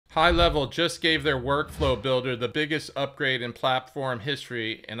HighLevel just gave their workflow builder the biggest upgrade in platform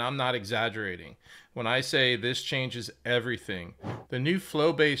history, and I'm not exaggerating when I say this changes everything. The new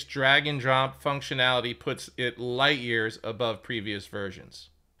flow-based drag and drop functionality puts it light years above previous versions.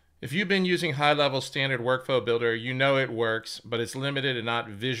 If you've been using HighLevel standard workflow builder, you know it works, but it's limited and not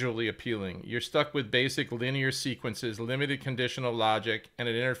visually appealing. You're stuck with basic linear sequences, limited conditional logic, and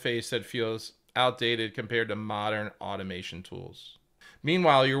an interface that feels outdated compared to modern automation tools.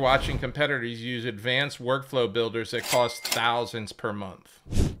 Meanwhile, you're watching competitors use advanced workflow builders that cost thousands per month.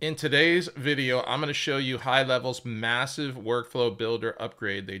 In today's video, I'm going to show you HighLevel's massive workflow builder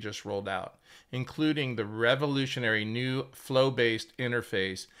upgrade they just rolled out, including the revolutionary new flow-based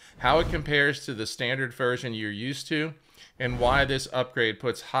interface, how it compares to the standard version you're used to, and why this upgrade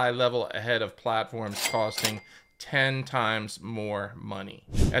puts HighLevel ahead of platforms costing 10 times more money.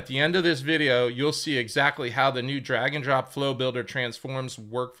 At the end of this video, you'll see exactly how the new drag and drop flow builder transforms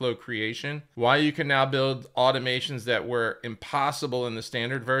workflow creation, why you can now build automations that were impossible in the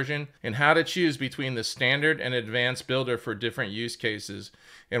standard version, and how to choose between the standard and advanced builder for different use cases,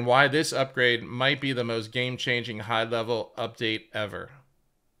 and why this upgrade might be the most game-changing HighLevel update ever.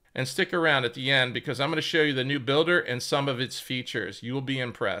 And stick around at the end because I'm going to show you the new builder and some of its features. You will be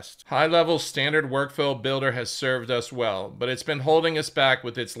impressed. HighLevel's standard workflow builder has served us well, but it's been holding us back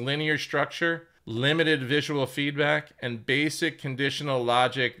with its linear structure, limited visual feedback, and basic conditional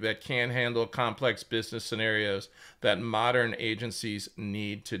logic that can't handle complex business scenarios that modern agencies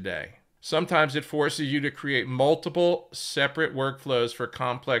need today. Sometimes it forces you to create multiple separate workflows for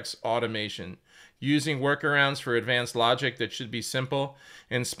complex automation, using workarounds for advanced logic that should be simple,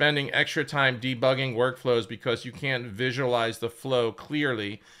 and spending extra time debugging workflows because you can't visualize the flow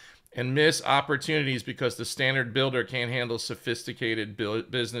clearly, and miss opportunities because the standard builder can't handle sophisticated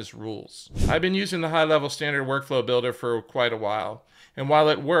business rules. I've been using the HighLevel standard workflow builder for quite a while, and while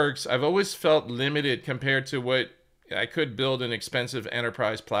it works, I've always felt limited compared to what I could build in expensive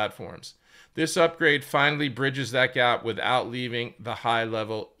enterprise platforms. This upgrade finally bridges that gap without leaving the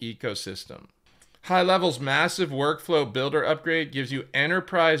HighLevel ecosystem. HighLevel's massive workflow builder upgrade gives you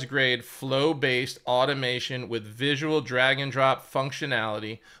enterprise-grade flow-based automation with visual drag and drop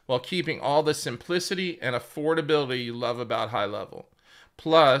functionality while keeping all the simplicity and affordability you love about HighLevel.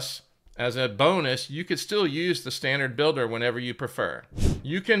 Plus, as a bonus, you could still use the standard builder whenever you prefer.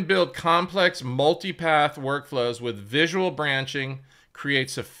 You can build complex multi-path workflows with visual branching, create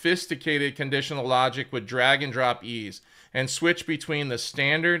sophisticated conditional logic with drag and drop ease, and switch between the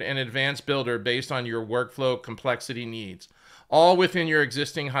standard and advanced builder based on your workflow complexity needs, all within your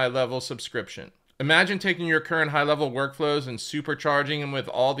existing HighLevel subscription. Imagine taking your current HighLevel workflows and supercharging them with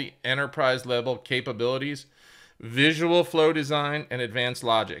all the enterprise level capabilities, visual flow design, and advanced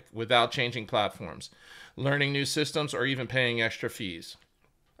logic without changing platforms, learning new systems, or even paying extra fees.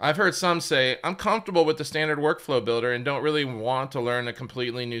 I've heard some say, I'm comfortable with the standard workflow builder and don't really want to learn a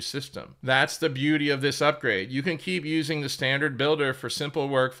completely new system. That's the beauty of this upgrade. You can keep using the standard builder for simple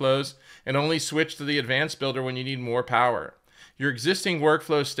workflows and only switch to the advanced builder when you need more power. Your existing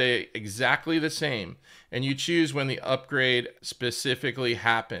workflows stay exactly the same, and you choose when the upgrade specifically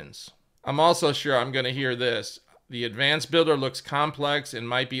happens. I'm also sure I'm going to hear this. The advanced builder looks complex and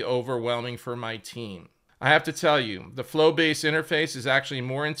might be overwhelming for my team. I have to tell you, the flow-based interface is actually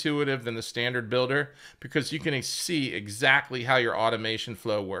more intuitive than the standard builder because you can see exactly how your automation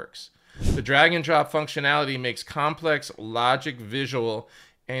flow works. The drag and drop functionality makes complex logic visual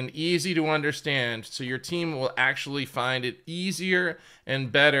and easy to understand, so your team will actually find it easier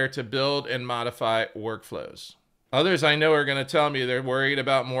and better to build and modify workflows. Others I know are going to tell me they're worried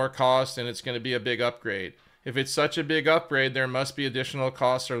about more cost and it's going to be a big upgrade. If it's such a big upgrade, there must be additional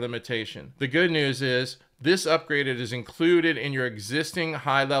costs or limitation. The good news is, this upgrade is included in your existing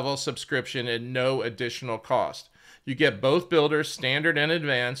HighLevel subscription at no additional cost. You get both builders, standard and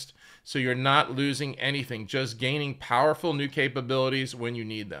advanced, so you're not losing anything, just gaining powerful new capabilities when you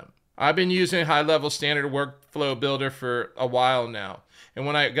need them. I've been using HighLevel standard workflow builder for a while now, and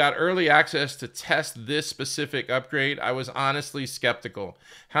when I got early access to test this specific upgrade, I was honestly skeptical.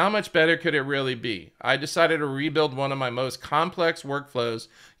 How much better could it really be? I decided to rebuild one of my most complex workflows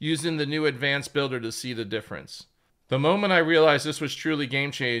using the new advanced builder to see the difference. The moment I realized this was truly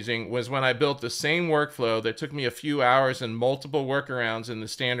game-changing was when I built the same workflow that took me a few hours and multiple workarounds in the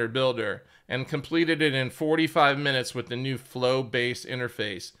standard builder and completed it in 45 minutes with the new flow-based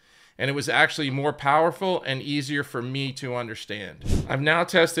interface. And it was actually more powerful and easier for me to understand. I've now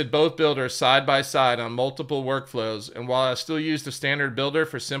tested both builders side by side on multiple workflows, and while I still use the standard builder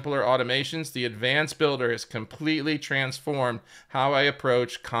for simpler automations, the advanced builder has completely transformed how I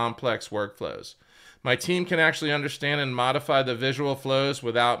approach complex workflows. My team can actually understand and modify the visual flows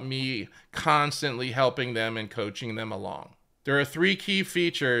without me constantly helping them and coaching them along. There are 3 key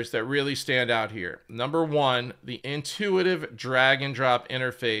features that really stand out here. Number 1, the intuitive drag and drop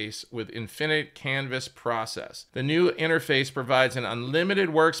interface with infinite canvas process. The new interface provides an unlimited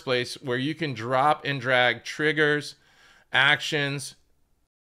workspace where you can drop and drag triggers, actions,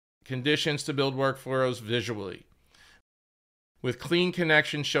 conditions to build workflows visually, with clean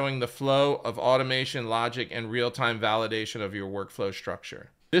connections showing the flow of automation, logic, and real-time validation of your workflow structure.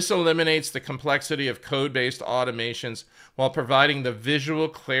 This eliminates the complexity of code-based automations while providing the visual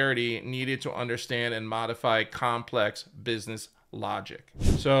clarity needed to understand and modify complex business logic.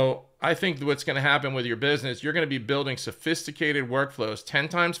 So I think what's going to happen with your business, you're going to be building sophisticated workflows 10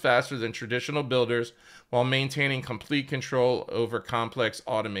 times faster than traditional builders while maintaining complete control over complex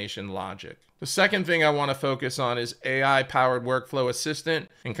automation logic. The second thing I want to focus on is AI-powered workflow assistant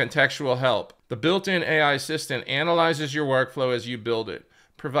and contextual help. The built-in AI assistant analyzes your workflow as you build it,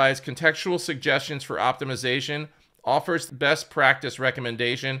 provides contextual suggestions for optimization, offers best practice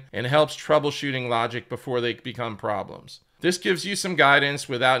recommendation, and helps troubleshooting logic before they become problems. This gives you some guidance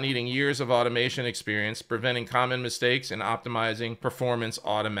without needing years of automation experience, preventing common mistakes and optimizing performance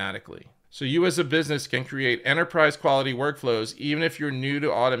automatically. So you as a business can create enterprise quality workflows even if you're new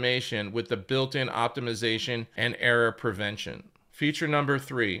to automation with the built-in optimization and error prevention. Feature number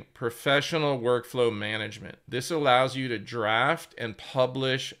 3, professional workflow management. This allows you to draft and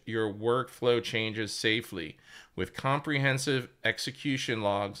publish your workflow changes safely with comprehensive execution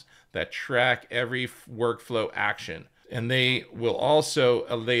logs that track every workflow action. And they will also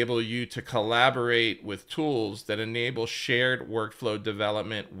enable you to collaborate with tools that enable shared workflow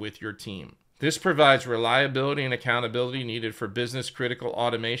development with your team. This provides reliability and accountability needed for business-critical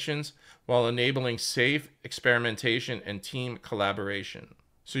automations while enabling safe experimentation and team collaboration.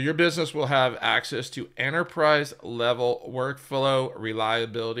 So your business will have access to enterprise-level workflow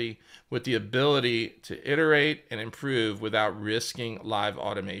reliability with the ability to iterate and improve without risking live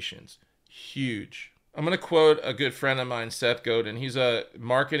automations. Huge. I'm going to quote a good friend of mine, Seth Godin. He's a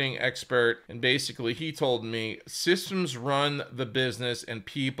marketing expert, and basically he told me, systems run the business and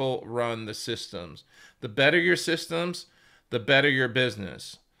people run the systems. The better your systems, the better your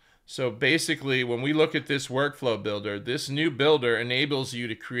business. So basically, when we look at this workflow builder, this new builder enables you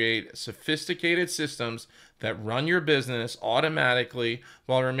to create sophisticated systems that run your business automatically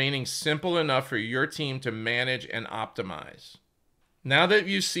while remaining simple enough for your team to manage and optimize. Now that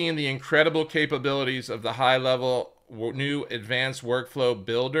you've seen the incredible capabilities of the high-level new advanced workflow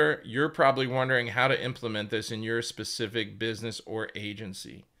builder, you're probably wondering how to implement this in your specific business or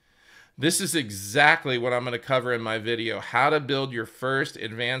agency. This is exactly what I'm going to cover in my video, how to build your first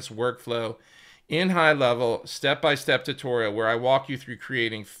advanced workflow in HighLevel step-by-step tutorial where I walk you through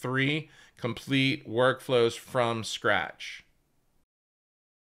creating 3 complete workflows from scratch.